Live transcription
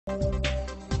Make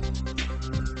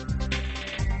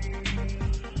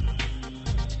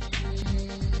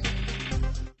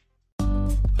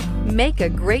a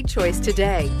great choice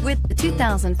today with the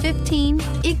 2015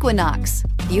 Equinox.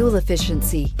 Fuel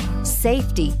efficiency,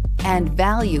 safety, and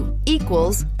value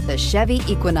equals the Chevy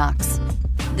Equinox.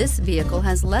 This vehicle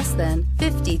has less than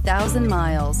 50,000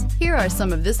 miles. Here are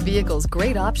some of this vehicle's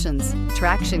great options: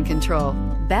 traction control,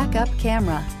 backup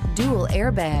camera, dual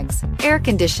airbags, air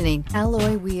conditioning,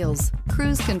 alloy wheels,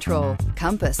 cruise control,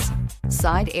 compass,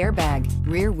 side airbag,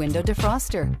 rear window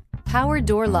defroster, power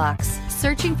door locks.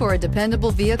 Searching for a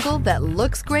dependable vehicle that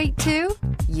looks great too?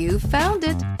 You found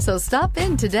it, so stop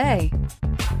in today.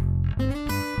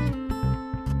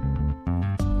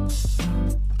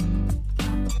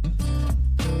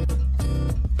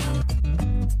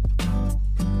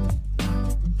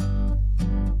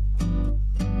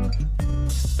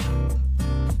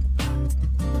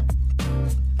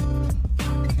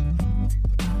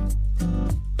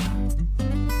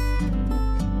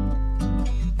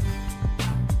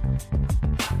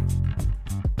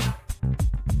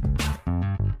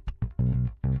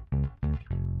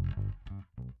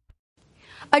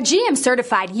 A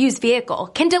GM-certified used vehicle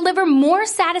can deliver more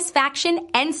satisfaction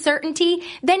and certainty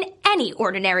than any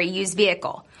ordinary used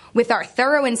vehicle. With our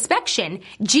thorough inspection,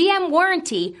 GM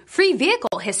warranty, free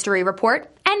vehicle history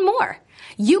report, and more.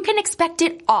 You can expect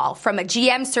it all from a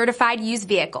GM-certified used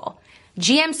vehicle.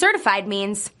 GM-certified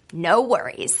means no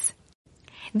worries.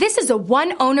 This is a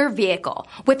one-owner vehicle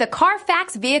with a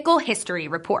Carfax Vehicle History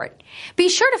Report. Be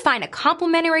sure to find a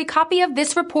complimentary copy of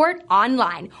this report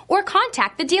online or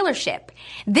contact the dealership.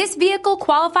 This vehicle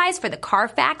qualifies for the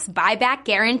Carfax Buyback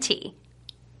Guarantee.